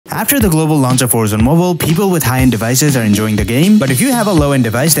after the global launch of Warzone Mobile, people with high-end devices are enjoying the game. But if you have a low-end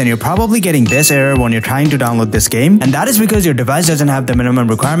device, then you're probably getting this error when you're trying to download this game. And that is because your device doesn't have the minimum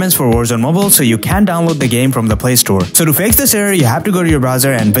requirements for Warzone Mobile, so you can't download the game from the Play Store. So to fix this error, you have to go to your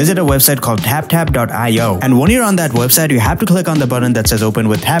browser and visit a website called taptap.io. And when you're on that website, you have to click on the button that says open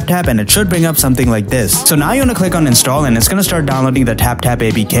with TapTap, and it should bring up something like this. So now you want to click on install, and it's going to start downloading the TapTap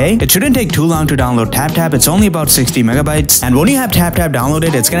APK. It shouldn't take too long to download TapTap. It's only about 60 megabytes. And when you have TapTap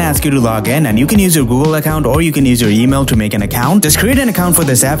downloaded, it's going to ask you to log in, and you can use your Google account or you can use your email to make an account. Just create an account for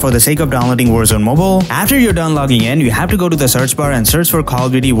this app for the sake of downloading Warzone Mobile. After you're done logging in, you have to go to the search bar and search for Call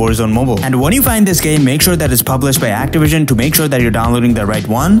of Duty Warzone Mobile. And when you find this game, make sure that it's published by Activision to make sure that you're downloading the right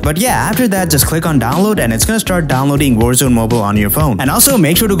one. But yeah, after that, just click on download, and it's going to start downloading Warzone Mobile on your phone. And also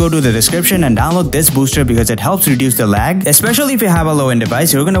make sure to go to the description and download this booster because it helps reduce the lag. Especially if you have a low-end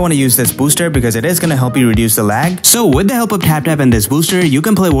device, you're going to want to use this booster because it is going to help you reduce the lag. So with the help of TapTap and this booster, you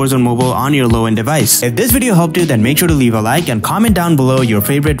can play Warzone Mobile on your low-end device. If this video helped you, then make sure to leave a like and comment down below your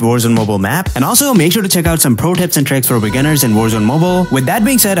favorite Warzone Mobile map. And also make sure to check out some pro tips and tricks for beginners in Warzone Mobile. With that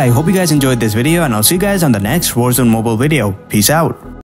being said, I hope you guys enjoyed this video, and I'll see you guys on the next Warzone Mobile video. Peace out.